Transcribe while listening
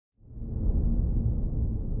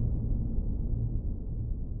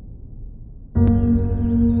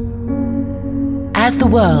As the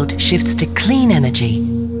world shifts to clean energy,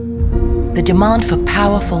 the demand for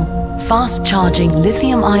powerful, fast-charging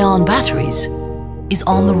lithium-ion batteries is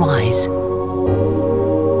on the rise.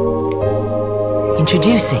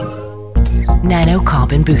 Introducing Nano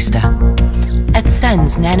Carbon Booster. At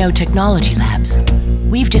CENS Nanotechnology Labs,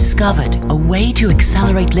 we've discovered a way to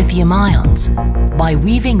accelerate lithium ions by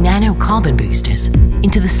weaving nanocarbon boosters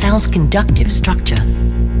into the cell's conductive structure.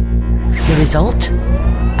 The result?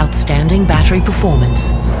 Outstanding battery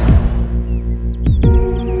performance.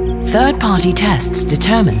 Third-party tests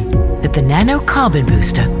determine that the nanocarbon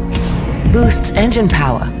booster boosts engine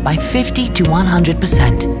power by 50 to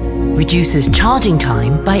 100%, reduces charging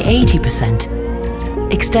time by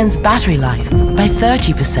 80%, extends battery life by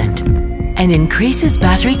 30%, and increases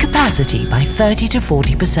battery capacity by 30 to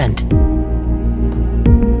 40%.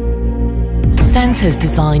 CENS has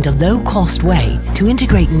designed a low-cost way to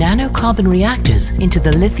integrate nanocarbon reactors into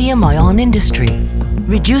the lithium-ion industry,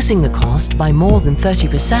 reducing the cost by more than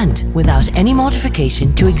 30% without any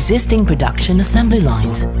modification to existing production assembly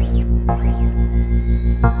lines.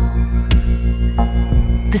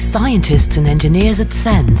 The scientists and engineers at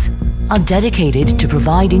CENS are dedicated to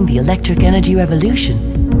providing the electric energy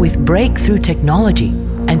revolution with breakthrough technology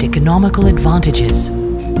and economical advantages,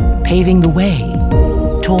 paving the way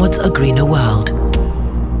towards a greener world.